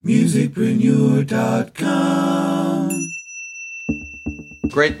Musicpreneur.com.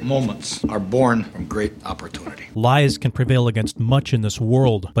 Great moments are born from great opportunity. Lies can prevail against much in this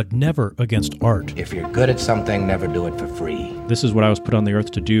world, but never against art. If you're good at something, never do it for free. This is what I was put on the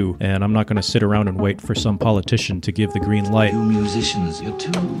earth to do, and I'm not going to sit around and wait for some politician to give the green light. You musicians, you're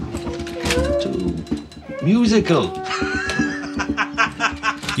too musical.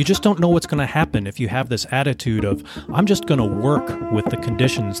 You just don't know what's going to happen if you have this attitude of, I'm just going to work with the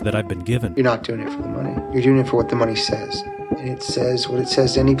conditions that I've been given. You're not doing it for the money. You're doing it for what the money says. And it says what it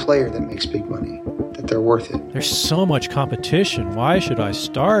says to any player that makes big money, that they're worth it. There's so much competition. Why should I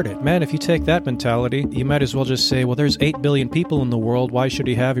start it? Man, if you take that mentality, you might as well just say, well, there's 8 billion people in the world. Why should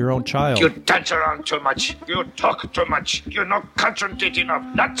he have your own child? You dance around too much. You talk too much. You're not concentrate enough.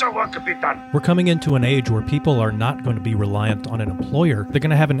 Lots of work to be done. We're coming into an age where people are not going to be reliant on an employer. They're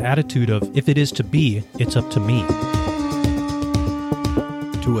going to have an attitude of, if it is to be, it's up to me.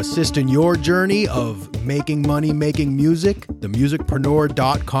 To assist in your journey of making money making music, the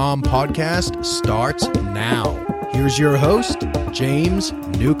Musicpreneur.com podcast starts now. Here's your host, James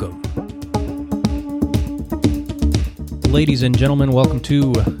Newcomb. Ladies and gentlemen, welcome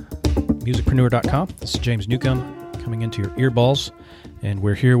to Musicpreneur.com. This is James Newcomb coming into your earballs, and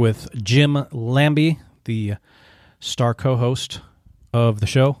we're here with Jim Lambie, the star co-host of the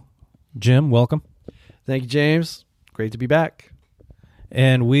show. Jim, welcome. Thank you, James. Great to be back.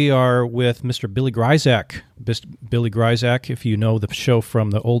 And we are with Mr. Billy Grisack. Billy Grisack, if you know the show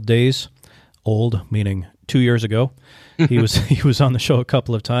from the old days, old meaning 2 years ago, he was on the show a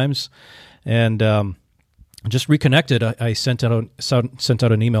couple of times, and just reconnected. I sent out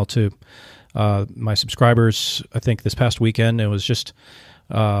an email to my subscribers, I think this past weekend. It was just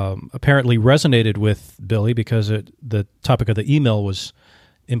apparently resonated with Billy because the topic of the email was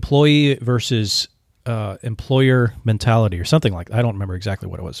employee versus employer mentality or something like that. I don't remember exactly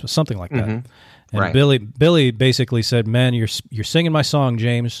what it was, but something like that. And right. Billy basically said, "Man, you're singing my song,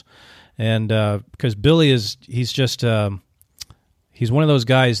 James," and because Billy he's one of those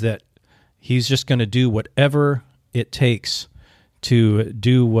guys that he's just going to do whatever it takes to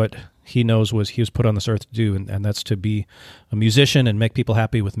do what he knows he was put on this earth to do, and that's to be a musician and make people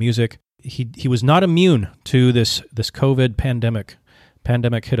happy with music. He was not immune to this COVID pandemic.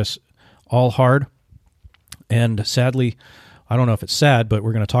 Pandemic hit us all hard. And sadly, I don't know if it's sad, but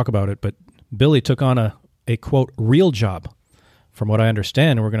we're going to talk about it. But Billy took on a quote, real job, from what I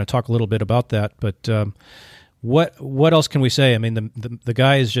understand. And we're going to talk a little bit about that. But what else can we say? I mean, the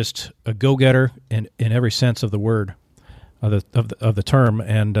guy is just a go-getter in every sense of the word, of the term.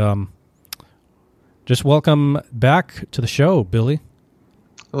 And just welcome back to the show, Billy.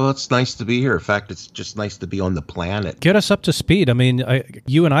 Well, it's nice to be here. In fact, it's just nice to be on the planet. Get us up to speed. I mean,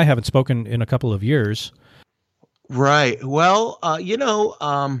 you and I haven't spoken in a couple of years. Right. Well,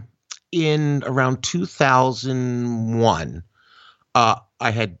 in around 2001, I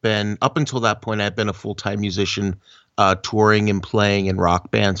had been, up until that point, I had been a full-time musician, touring and playing in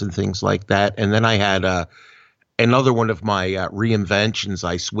rock bands and things like that. And then I had another one of my reinventions.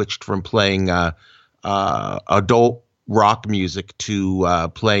 I switched from playing adult rock music to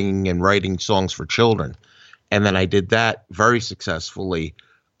playing and writing songs for children. And then I did that very successfully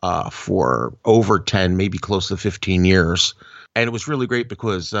for over 10, maybe close to 15 years. And it was really great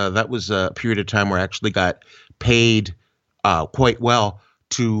because that was a period of time where I actually got paid quite well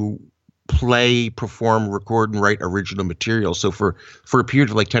to play, perform, record, and write original material. So for a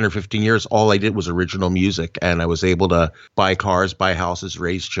period of like 10 or 15 years, all I did was original music. And I was able to buy cars, buy houses,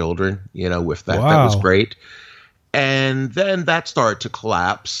 raise children, with that. Wow. That was great. And then that started to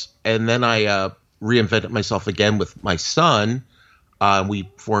collapse. And then I reinvented myself again with my son. We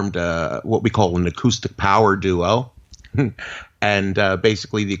formed what we call an acoustic power duo. And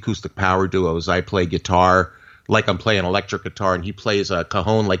basically the acoustic power duo is I play guitar like I'm playing electric guitar, and he plays a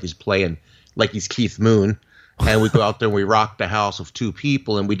cajon like he's Keith Moon. And we go out there and we rock the house of two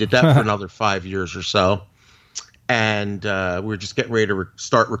people. And we did that for another 5 years or so. And we were just getting ready to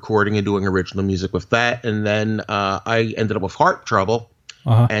start recording and doing original music with that. And then I ended up with heart trouble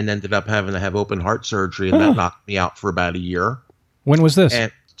and ended up having to have open heart surgery. And that knocked me out for about a year. When was this?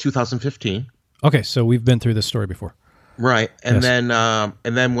 2015. Okay, so we've been through this story before. Right. And Yes.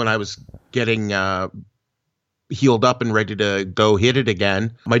 then when I was getting healed up and ready to go hit it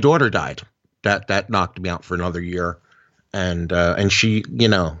again, my daughter died. That knocked me out for another year. And she,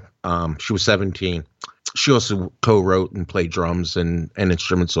 she was 17. She also co-wrote and played drums and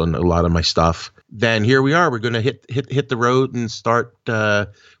instruments on a lot of my stuff. Then here we are. We're going to hit the road and start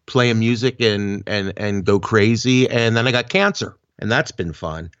playing music and go crazy. And then I got cancer, and that's been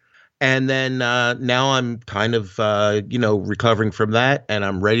fun. And then now I'm kind of, recovering from that, and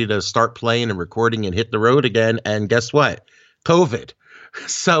I'm ready to start playing and recording and hit the road again. And guess what? COVID.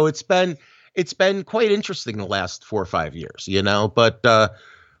 So it's been quite interesting the last 4 or 5 years, But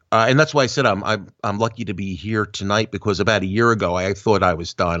and that's why I said I'm lucky to be here tonight, because about a year ago I thought I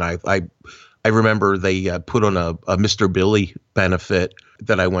was done. I remember they put on a Mr. Billy benefit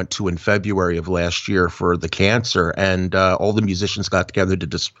that I went to in February of last year for the cancer, and all the musicians got together to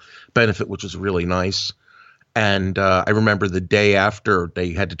this benefit, which was really nice. And I remember the day after,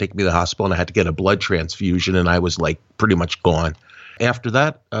 they had to take me to the hospital, and I had to get a blood transfusion, and I was like pretty much gone. After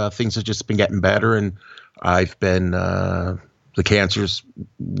that, things have just been getting better, and I've been the cancer's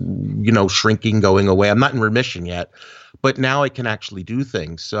shrinking, going away. I'm not in remission yet, but now I can actually do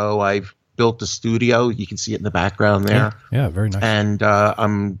things. So I've built a studio. You can see it in the background there. Yeah, very nice. And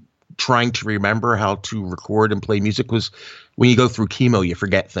I'm trying to remember how to record and play music, because when you go through chemo, you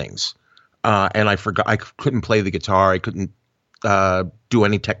forget things. And I forgot. I couldn't play the guitar. I couldn't do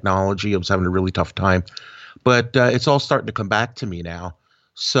any technology. I was having a really tough time. But it's all starting to come back to me now.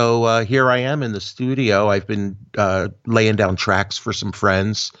 So here I am in the studio. I've been laying down tracks for some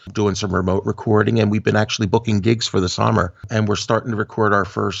friends, doing some remote recording, and we've been actually booking gigs for the summer. And we're starting to record our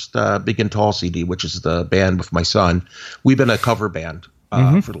first Big and Tall CD, which is the band with my son. We've been a cover band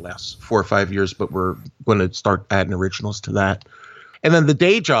for the last 4 or 5 years, but we're going to start adding originals to that. And then the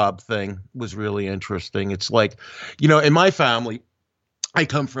day job thing was really interesting. It's like, in my family, I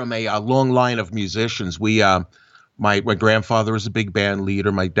come from a long line of musicians. My grandfather was a big band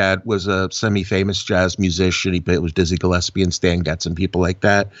leader. My dad was a semi-famous jazz musician. He played with Dizzy Gillespie and Stan Getz and people like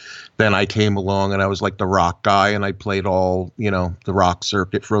that. Then I came along and I was like the rock guy, and I played all, the rock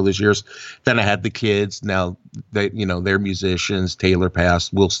circuit for all those years. Then I had the kids. Now they're musicians. Taylor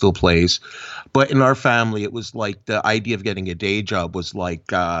passed. Will still plays. But in our family, it was like the idea of getting a day job was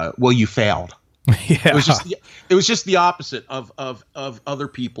like, well, you failed. Yeah. It was just the opposite of other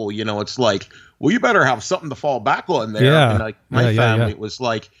people. It's like, well, you better have something to fall back on there. Yeah. And like my family, it was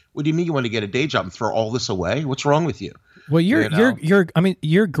like, what do you mean you want to get a day job and throw all this away? What's wrong with you? Well,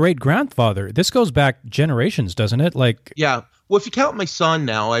 your great grandfather. This goes back generations, doesn't it? Like, yeah. Well, if you count my son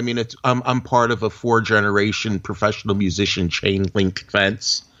now, I mean, I'm part of a 4-generation professional musician chain link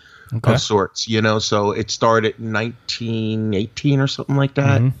fence of sorts. So it started in 1918 or something like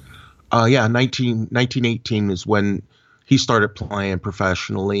that. Mm-hmm. 1918 is when he started playing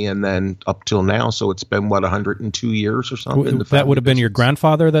professionally, and then up till now. So it's been, 102 years or something? That would have been your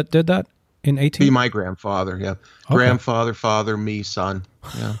grandfather that did that in 18? Be my grandfather, yeah. Okay. Grandfather, father, me, son.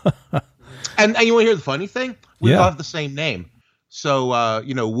 Yeah. and you want to hear the funny thing? We all have the same name. So,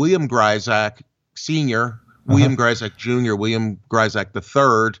 William Grisack Sr., William Grisack Jr., William Grisack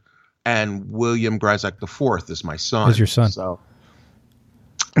III, and William Grisack IV is my son. Is your son. So.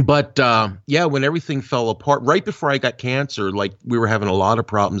 But when everything fell apart, right before I got cancer, like we were having a lot of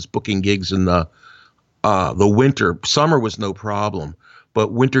problems booking gigs in the winter. Summer was no problem,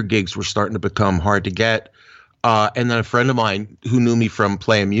 but winter gigs were starting to become hard to get. And then a friend of mine who knew me from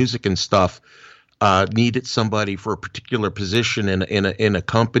playing music and stuff needed somebody for a particular position in a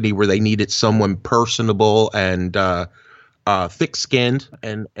company where they needed someone personable and thick-skinned.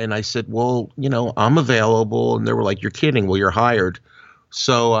 And I said, well, I'm available. And they were like, you're kidding. Well, you're hired.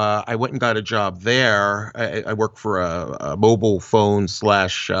 So I went and got a job there. I work for a mobile phone /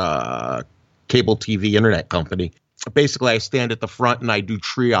 cable TV internet company. Basically, I stand at the front and I do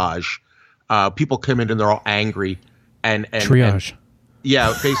triage. People come in and they're all angry. And triage.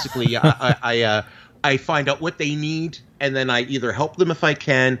 Basically, I find out what they need, and then I either help them if I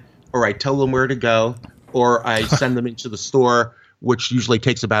can, or I tell them where to go, or I send them into the store, which usually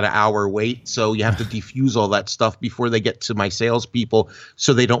takes about an hour wait. So you have to defuse all that stuff before they get to my salespeople,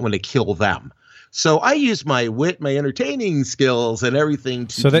 so they don't want to kill them. So I use my wit, my entertaining skills, and everything.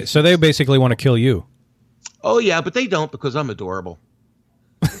 So they basically want to kill you. Oh yeah, but they don't, because I'm adorable.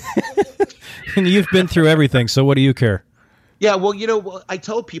 And you've been through everything, so what do you care? Yeah, well, I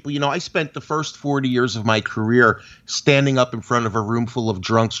tell people, I spent the first 40 years of my career standing up in front of a room full of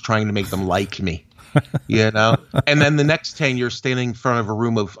drunks trying to make them like me. And then the next 10 years standing in front of a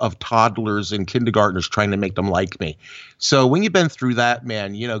room of toddlers and kindergartners trying to make them like me. So when you've been through that,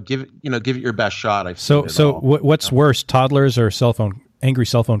 man, give it your best shot. What's worse, toddlers or angry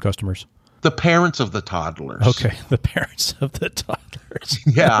cell phone customers? The parents of the toddlers. Okay, the parents of the toddlers.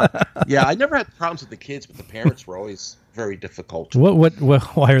 Yeah. I never had problems with the kids, but the parents were always very difficult.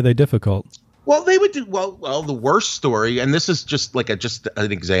 Why are they difficult? Well, they would do well. The worst story, and this is just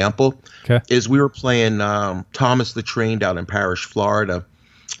an example, is we were playing Thomas the Train down in Parrish, Florida,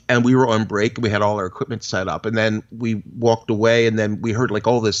 and we were on break. And we had all our equipment set up, and then we walked away, and then we heard like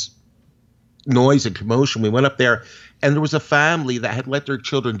all this noise and commotion. We went up there, and there was a family that had let their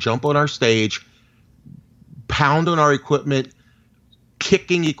children jump on our stage, pound on our equipment,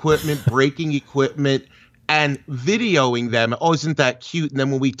 kicking equipment, breaking equipment, and videoing them. Oh, isn't that cute? And then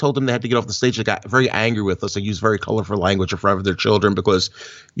when we told them they had to get off the stage, they got very angry with us. They used very colorful language in front of their children because,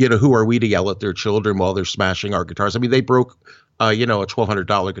 who are we to yell at their children while they're smashing our guitars? I mean, they broke, a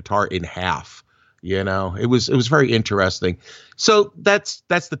 $1,200 guitar in half. It was very interesting. So that's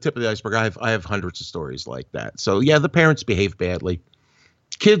the tip of the iceberg. I have hundreds of stories like that. So yeah, the parents behave badly.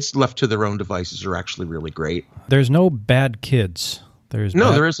 Kids left to their own devices are actually really great. There's no bad kids. There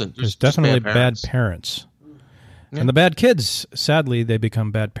isn't. There's definitely bad parents. Yeah. And the bad kids, sadly, they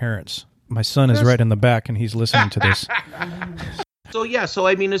become bad parents. My son is right in the back, and he's listening to this. So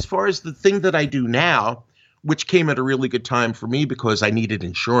I mean, as far as the thing that I do now, which came at a really good time for me because I needed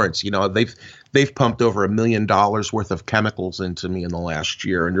insurance. They've pumped over $1 million worth of chemicals into me in the last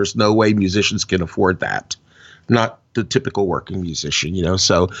year, and there's no way musicians can afford that. Not the typical working musician,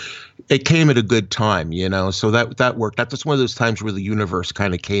 so it came at a good time, so that worked. That's one of those times where the universe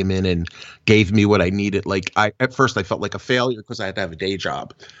kind of came in and gave me what I needed. Like at first I felt like a failure because I had to have a day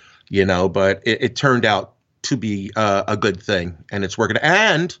job, but it turned out to be a good thing, and it's working.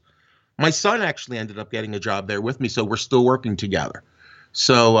 And my son actually ended up getting a job there with me, so we're still working together.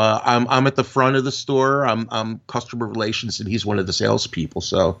 So I'm at the front of the store. I'm customer relations, and he's one of the salespeople.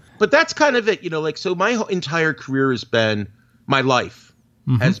 So, but that's kind of it, so my entire career has been, my life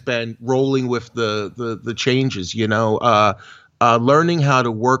has been rolling with the changes, learning how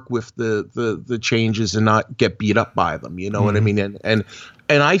to work with the changes and not get beat up by them. You know what I mean? And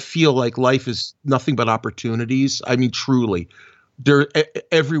I feel like life is nothing but opportunities. I mean, truly.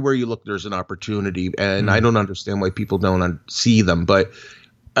 Everywhere you look, there's an opportunity, and I don't understand why people don't see them. But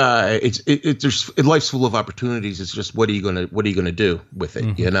life's full of opportunities. It's just what are you gonna do with it?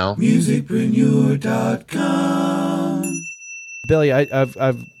 Musicpreneur.com. Billy,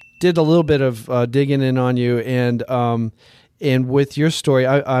 I've did a little bit of digging in on you, and with your story,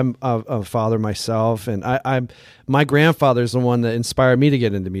 I'm a father myself, and my grandfather's the one that inspired me to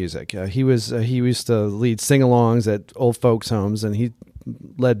get into music. He used to lead sing-alongs at old folks' homes, and he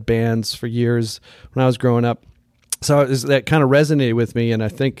led bands for years when I was growing up. So that kind of resonated with me, and I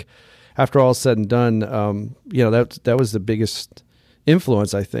think after all said and done, that was the biggest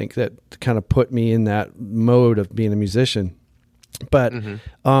influence, I think, that kind of put me in that mode of being a musician. But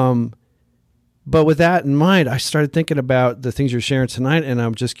But with that in mind, I started thinking about the things you're sharing tonight, and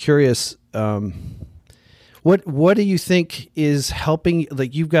I'm just curious, what do you think is helping?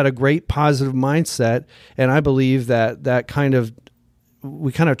 Like, you've got a great positive mindset, and I believe that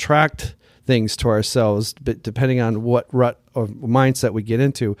we kind of attract things to ourselves, but depending on what rut or mindset we get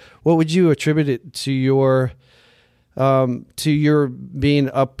into. What would you attribute it to your being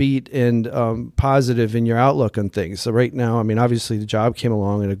upbeat and positive in your outlook on things? So right now, I mean, obviously the job came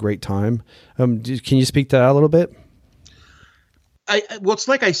along at a great time. Can you speak to that a little bit? Well, it's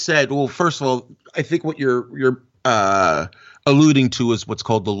like I said. Well, first of all, I think what you're alluding to is what's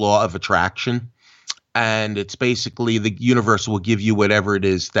called the law of attraction. And it's basically the universe will give you whatever it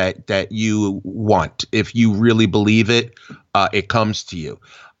is that you want. If you really believe it, it comes to you.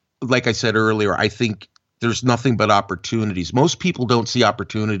 Like I said earlier, I think there's nothing but opportunities. Most people don't see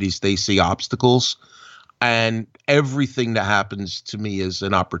opportunities. They see obstacles. And everything that happens to me is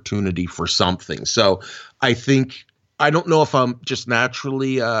an opportunity for something. So I think, I don't know if I'm just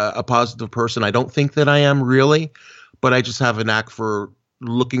naturally a positive person. I don't think that I am really, but I just have a knack for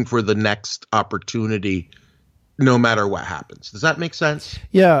looking for the next opportunity no matter what happens. Does that make sense?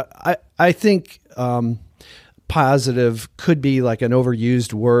 Yeah, I think positive could be like an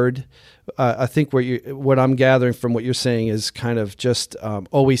overused word. I think what I'm gathering from what you're saying is kind of just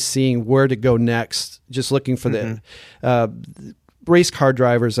always seeing where to go next, just looking for the race car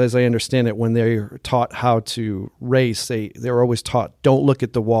drivers, as I understand it, when they're taught how to race, they're always taught, don't look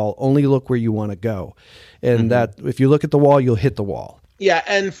at the wall, only look where you want to go. And that if you look at the wall, you'll hit the wall. Yeah,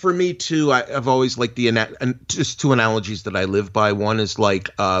 and for me too, I've always liked and just two analogies that I live by. One is like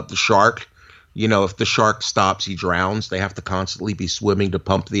the shark. You know, if the shark stops, he drowns. They have to constantly be swimming to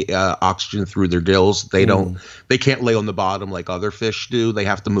pump the oxygen through their gills. They can't lay on the bottom like other fish do. They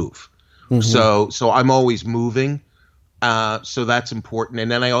have to move. So I'm always moving. So that's important.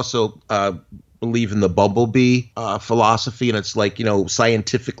 And then I also believe in the bumblebee philosophy. And it's like, you know,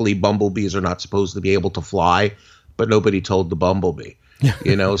 scientifically, bumblebees are not supposed to be able to fly, but nobody told the bumblebee.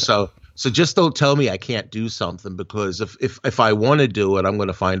 You know, so just don't tell me I can't do something, because if I want to do it, I'm going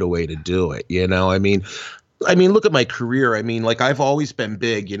to find a way to do it. You know, I mean, look at my career. I mean, like, I've always been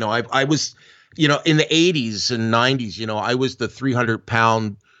big. You know, I was, you know, in the 80s and 90s, you know, I was the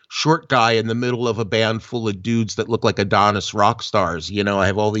 300-pound short guy in the middle of a band full of dudes that look like Adonis rock stars. You know, I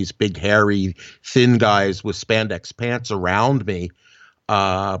have all these big, hairy, thin guys with spandex pants around me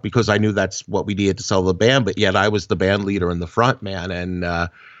because I knew that's what we needed to sell the band. But yet I was the band leader and the front man. And,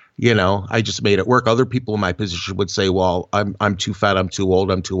 you know, I just made it work. Other people in my position would say, well, I'm too fat, I'm too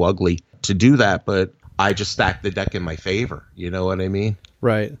old, I'm too ugly to do that. But I just stacked the deck in my favor. You know what I mean?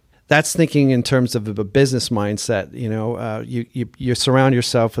 Right. That's thinking in terms of a business mindset. You know, you surround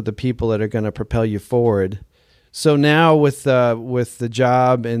yourself with the people that are going to propel you forward. So now with the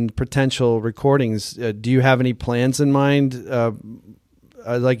job and potential recordings, do you have any plans in mind?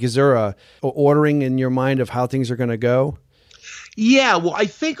 Like, is there a ordering in your mind of how things are going to go? Yeah, well, I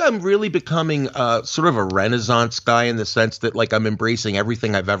think I'm really becoming sort of a Renaissance guy in the sense that, like, I'm embracing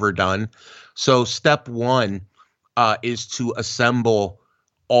everything I've ever done. So step one is to assemble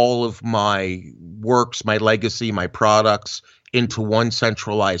all of my works, my legacy, my products into one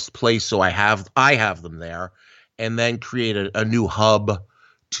centralized place. So I have them there, and then create a new hub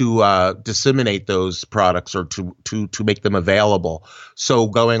to disseminate those products or to make them available. So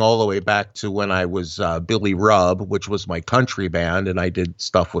going all the way back to when I was Billy Rub, which was my country band, and I did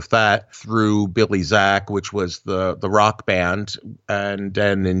stuff with that, through Billy Grisack, which was the rock band, and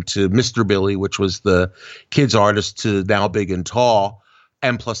then into Mr. Billy, which was the kids artist, to Now Big and Tall,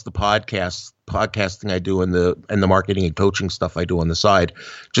 and plus the podcasting I do and the marketing and coaching stuff I do on the side.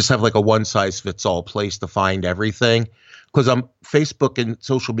 Just have like a one size fits all place to find everything. Because Facebook and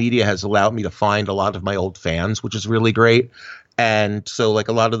social media has allowed me to find a lot of my old fans, which is really great. And so, like,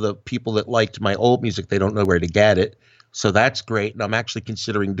 a lot of the people that liked my old music, they don't know where to get it. So that's great. And I'm actually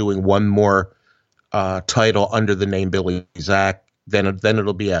considering doing one more title under the name Billy Grisack. Then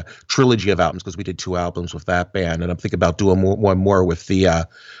it'll be a trilogy of albums, because we did 2 albums with that band. And I'm thinking about doing one more with the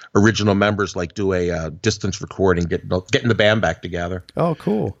original members, like do a distance recording, getting the band back together. Oh,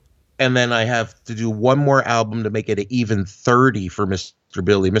 cool. And then I have to do one more album to make it an even 30 for Mr.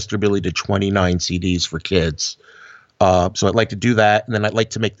 Billy. Mr. Billy did 29 CDs for kids. So I'd like to do that. And then I'd like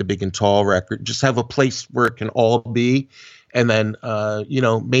to make the Big and Tall record, just have a place where it can all be. And then,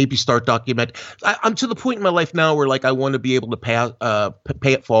 maybe start document. I'm to the point in my life now where, like, I want to be able to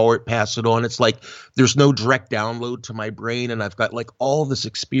pay it forward, pass it on. It's like there's no direct download to my brain, and I've got, like, all this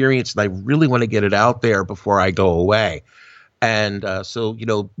experience, and I really want to get it out there before I go away. And so,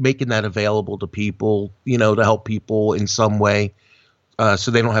 making that available to people, to help people in some way,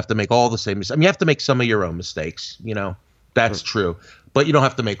 so they don't have to make all the same mistakes. I mean, you have to make some of your own mistakes, that's true. But you don't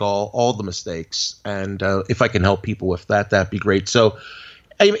have to make all the mistakes. And if I can help people with that, that'd be great. So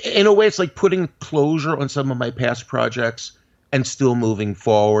in a way, it's like putting closure on some of my past projects and still moving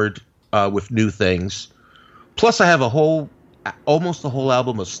forward with new things. Plus, I have almost a whole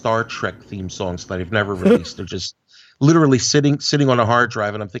album of Star Trek theme songs that I've never released. They're just literally sitting on a hard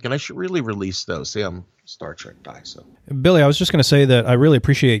drive, and I'm thinking I should really release those. See, I'm a Star Trek guy. So, Billy, I was just going to say that I really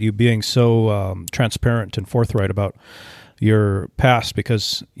appreciate you being so transparent and forthright about your past,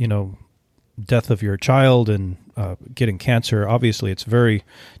 because, death of your child and getting cancer, obviously it's very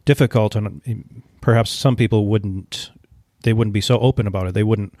difficult, and perhaps some people wouldn't be so open about it. They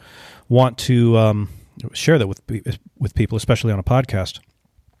wouldn't want to share that with people, especially on a podcast.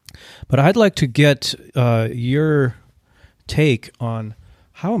 But I'd like to get your take on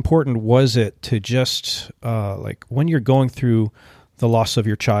how important was it to just like when you're going through the loss of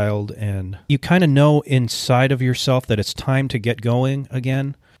your child and you kind of know inside of yourself that it's time to get going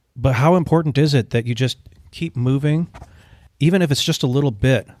again, but how important is it that you just keep moving, even if it's just a little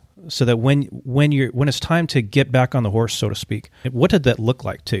bit, so that when it's time to get back on the horse, so to speak, what did that look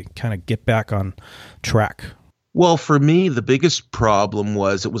like to kind of get back on track? Well, for me, the biggest problem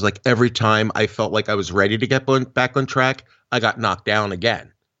was it was like every time I felt like I was ready to get back on track, I got knocked down again.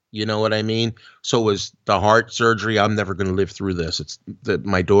 You know what I mean? So it was the heart surgery. I'm never going to live through this. It's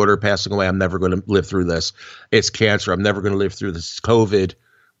my daughter passing away. I'm never going to live through this. It's cancer. I'm never going to live through this. It's COVID.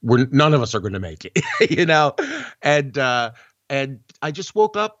 None of us are going to make it, And I just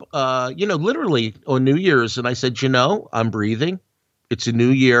woke up, literally on New Year's, and I said, I'm breathing. It's a new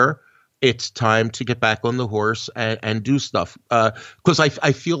year. It's time to get back on the horse and do stuff. Because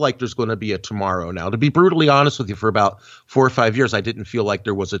I feel like there's going to be a tomorrow now. To be brutally honest with you, for about 4 or 5 years, I didn't feel like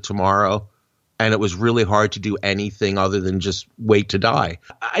there was a tomorrow. And it was really hard to do anything other than just wait to die.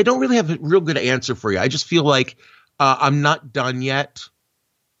 I don't really have a real good answer for you. I just feel like I'm not done yet.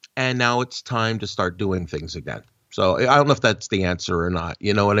 And now it's time to start doing things again. So I don't know if that's the answer or not.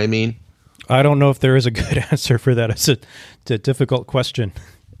 You know what I mean? I don't know if there is a good answer for that. It's a difficult question.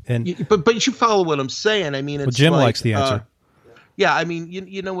 But you follow what I'm saying. I mean, it's Jim likes the answer. Yeah, I mean,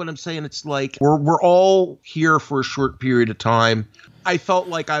 you know what I'm saying? It's like we're all here for a short period of time. I felt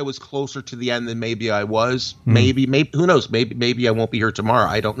like I was closer to the end than maybe I was. Maybe who knows? Maybe I won't be here tomorrow.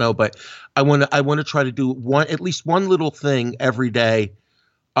 I don't know, but I want to try to do at least one little thing every day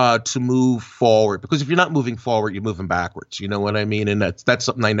to move forward. Because if you're not moving forward, you're moving backwards. You know what I mean? And that's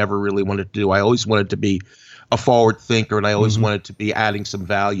something I never really wanted to do. I always wanted to be a forward thinker, and I always wanted to be adding some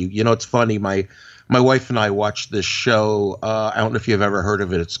value. You know, it's funny. My wife and I watched this show. I don't know if you've ever heard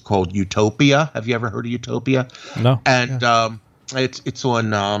of it. It's called Utopia. Have you ever heard of Utopia? No. And it's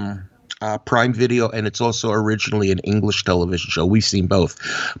on Prime Video, and it's also originally an English television show. We've seen both.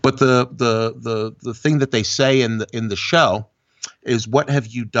 But the thing that they say in the show is, what have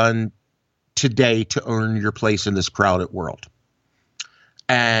you done today to earn your place in this crowded world?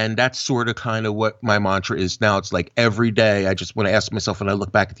 And that's sort of kind of what my mantra is now. It's like every day I just want to ask myself, when I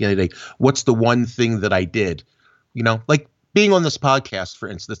look back at the end of the day, what's the one thing that I did? You know, like being on this podcast, for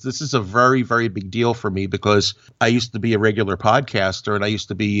instance. This is a very, very big deal for me, because I used to be a regular podcaster, and I used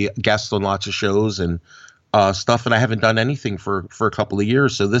to be a guest on lots of shows and stuff, and I haven't done anything for a couple of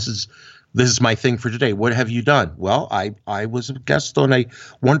years. So this is my thing for today. What have you done? Well, I was a guest on a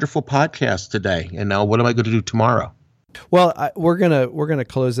wonderful podcast today, and now what am I going to do tomorrow? Well, we're gonna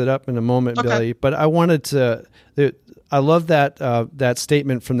close it up in a moment, okay, Billy. But I wanted to. I love that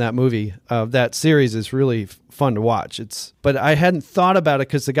statement from that movie. That series is really fun to watch. But I hadn't thought about it,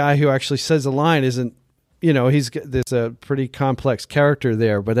 because the guy who actually says the line isn't. You know, there's a pretty complex character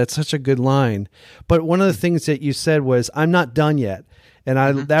there, but that's such a good line. But one of the things that you said was, "I'm not done yet," and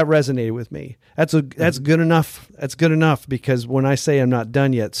that resonated with me. That's good enough. That's good enough, because when I say I'm not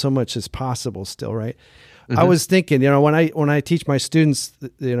done yet, so much is possible still, right? I was thinking, you know, when I teach my students,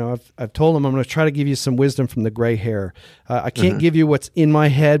 you know, I've told them I'm going to try to give you some wisdom from the gray hair. I can't give you what's in my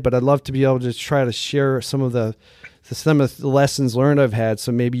head, but I'd love to be able to try to share some of the lessons learned I've had,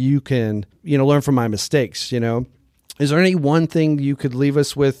 so maybe you can, you know, learn from my mistakes. You know, is there any one thing you could leave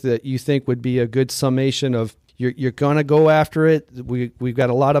us with that you think would be a good summation of you're going to go after it? We've got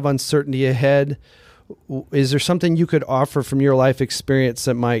a lot of uncertainty ahead. Is there something you could offer from your life experience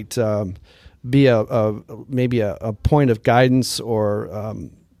that might be maybe a point of guidance, or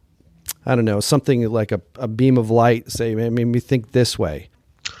I don't know, something like a beam of light? Say, made me think this way.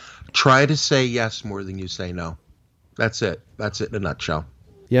 Try to say yes more than you say no. That's it in a nutshell.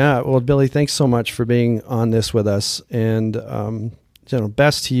 Yeah. Well, Billy, thanks so much for being on this with us, and you know,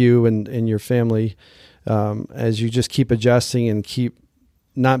 best to you and your family as you just keep adjusting and keep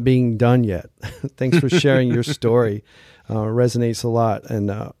not being done yet. Thanks for sharing your story. Resonates a lot,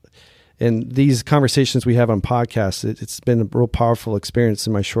 and these conversations we have on podcasts, it's been a real powerful experience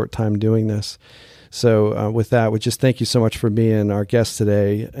in my short time doing this. So with that, we just thank you so much for being our guest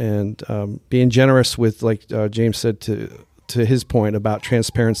today, and being generous with, like James said, to his point about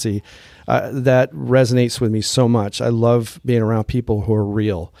transparency. That resonates with me so much. I love being around people who are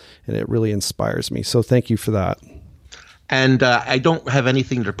real, and it really inspires me. So thank you for that. And I don't have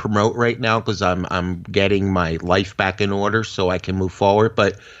anything to promote right now, because I'm getting my life back in order so I can move forward.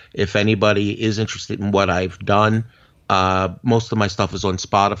 But if anybody is interested in what I've done, most of my stuff is on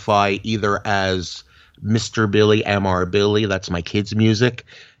Spotify, either as Mr. Billy, MR Billy, that's my kids' music,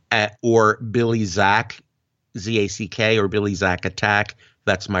 or Billy Zack, Z-A-C-K, or Billy Zack Attack,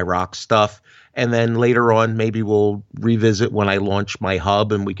 that's my rock stuff. And then later on, maybe we'll revisit when I launch my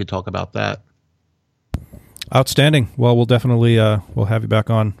hub, and we could talk about that. Outstanding. Well, we'll definitely we'll have you back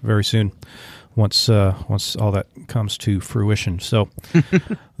on very soon once all that comes to fruition. So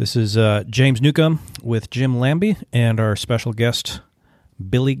this is James Newcomb with Jim Lambie and our special guest,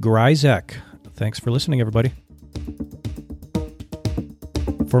 Billy Grisack. Thanks for listening, everybody.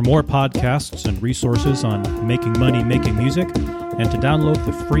 For more podcasts and resources on making money, making music, and to download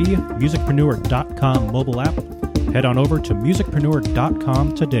the free Musicpreneur.com mobile app, head on over to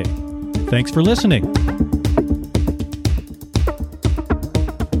Musicpreneur.com today. Thanks for listening.